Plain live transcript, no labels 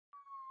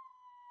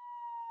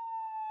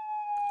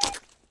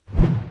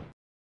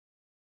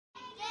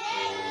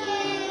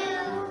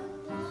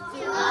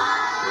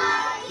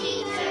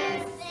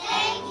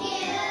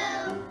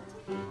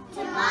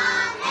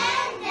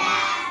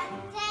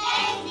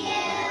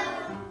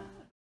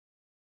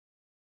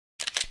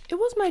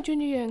was my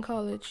junior year in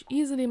college,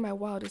 easily my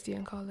wildest year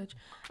in college.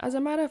 As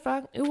a matter of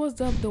fact, it was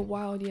dubbed the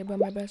wild year by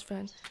my best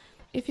friend.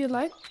 If you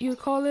like, you'd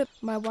call it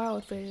my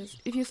wild phase,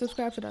 if you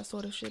subscribe to that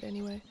sort of shit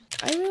anyway.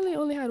 I really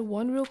only had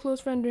one real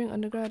close friend during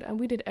undergrad, and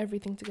we did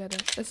everything together,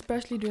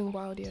 especially during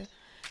wild year.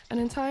 An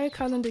entire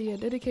calendar year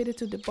dedicated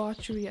to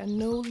debauchery and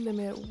no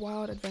limit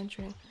wild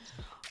adventuring.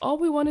 All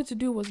we wanted to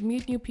do was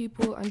meet new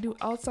people and do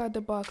outside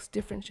the box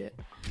different shit.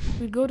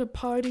 We'd go to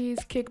parties,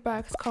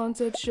 kickbacks,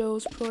 concerts,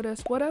 shows,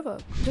 protests, whatever.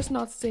 Just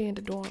not stay in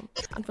the dorm.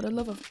 And for the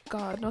love of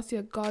God, not see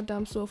a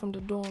goddamn soul from the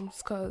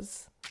dorms,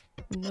 cause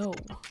no.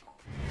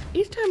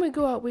 Each time we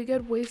go out, we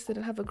get wasted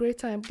and have a great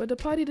time, but the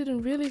party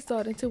didn't really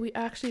start until we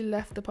actually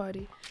left the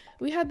party.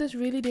 We had this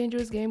really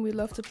dangerous game we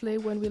loved to play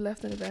when we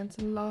left an event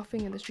and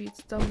laughing in the streets,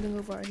 stumbling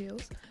over our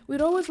heels.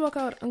 We'd always walk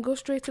out and go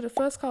straight to the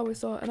first car we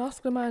saw and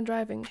ask the man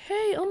driving,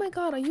 "Hey, oh my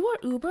god, are you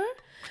our Uber?"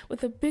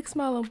 With a big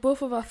smile on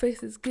both of our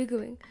faces,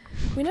 giggling.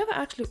 We never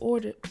actually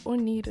ordered or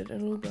needed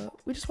an Uber.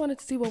 We just wanted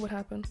to see what would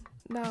happen.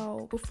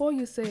 Now, before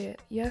you say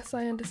it, yes,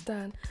 I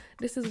understand,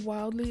 this is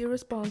wildly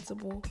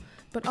irresponsible,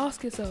 but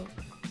ask yourself,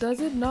 does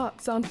it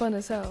not sound fun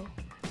as hell?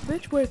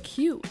 Bitch, we're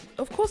cute.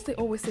 Of course they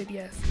always said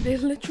yes. They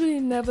literally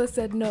never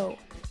said no.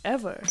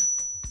 Ever.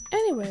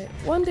 Anyway,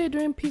 one day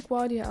during peak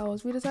wild year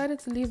hours, we decided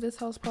to leave this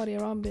house party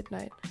around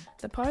midnight.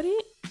 The party?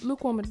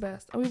 Lukewarm at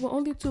best, and we were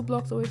only 2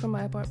 blocks away from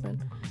my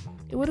apartment.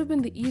 It would have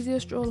been the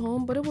easiest stroll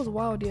home, but it was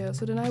wild year,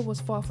 so the night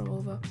was far from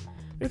over.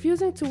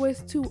 Refusing to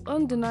waste 2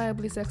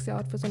 undeniably sexy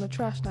outfits on a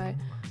trash night,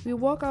 we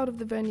walk out of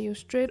the venue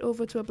straight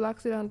over to a black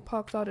sedan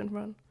parked out in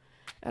front,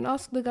 and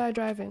ask the guy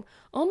driving,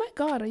 "Oh my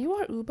god, are you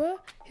our Uber?"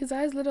 His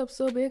eyes lit up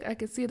so big I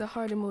could see the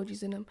heart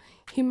emojis in him.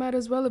 He might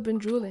as well have been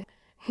drooling.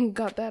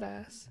 Got that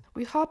ass.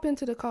 We hop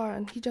into the car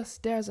and he just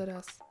stares at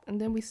us, and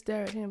then we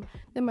stare at him.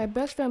 Then my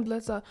best friend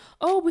blurts out,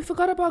 "Oh, we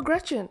forgot about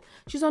Gretchen.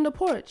 She's on the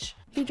porch."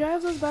 He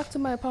drives us back to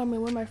my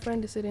apartment where my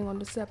friend is sitting on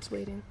the steps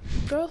waiting.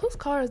 "Girl, whose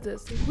car is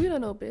this?" "We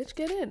don't know, bitch.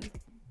 Get in."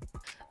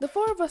 The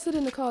 4 of us sit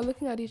in the car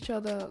looking at each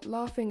other,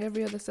 laughing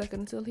every other second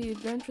until he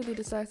eventually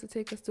decides to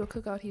take us to a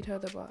cookout he'd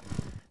heard about.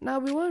 Now,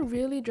 we weren't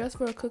really dressed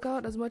for a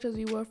cookout as much as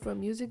we were for a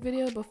music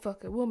video, but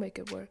fuck it, we'll make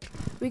it work.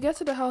 We get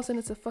to the house and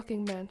it's a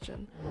fucking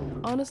mansion.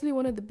 Honestly,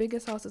 one of the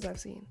biggest houses I've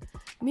seen.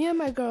 Me and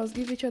my girls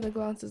give each other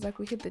glances like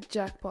we hit the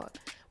jackpot.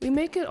 We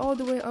make it all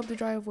the way up the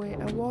driveway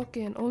and walk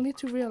in only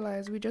to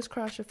realize we just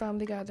crashed a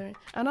family gathering.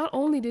 And not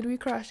only did we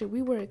crash it,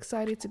 we were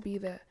excited to be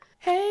there.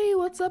 "Hey,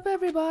 what's up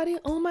everybody?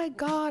 Oh my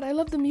god, I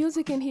love the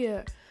music in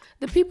here."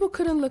 The people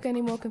couldn't look any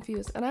more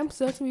confused, and I'm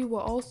certain we were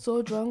all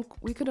so drunk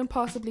we couldn't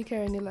possibly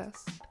care any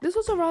less. This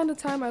was around the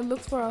time I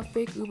looked for our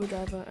fake Uber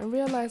driver and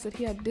realized that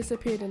he had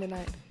disappeared in the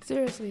night.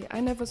 Seriously, I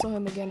never saw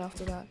him again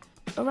after that.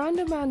 A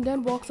random man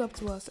then walks up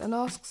to us and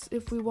asks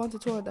if we want to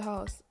tour the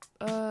house.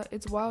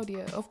 It's wild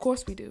year, of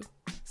course we do.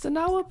 So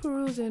now we're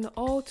perusing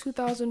all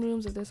 2,000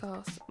 rooms of this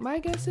house. My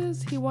guess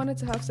is he wanted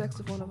to have sex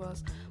with one of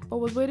us, but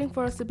was waiting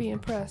for us to be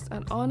impressed,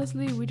 and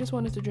honestly, we just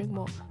wanted to drink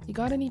more. "You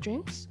got any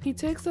drinks?" He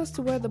takes us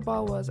to where the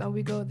bar was and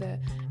we go there,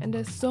 and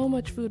there's so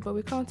much food, but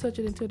we can't touch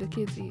it until the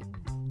kids eat.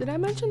 Did I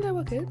mention there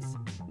were kids?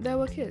 There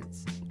were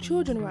kids.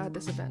 Children were at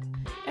this event.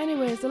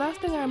 Anyways, the last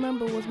thing I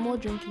remember was more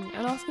drinking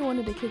and asking one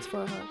of the kids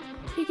for a hug.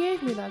 He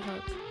gave me that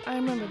hug. I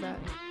remember that.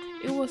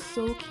 It was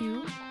so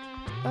cute.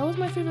 That was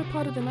my favorite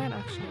part of the night,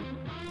 actually.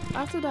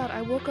 After that,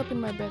 I woke up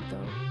in my bed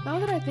though. Now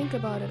that I think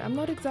about it, I'm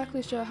not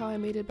exactly sure how I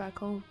made it back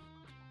home.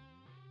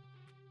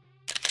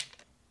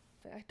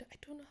 I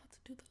don't know how to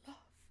do the lock.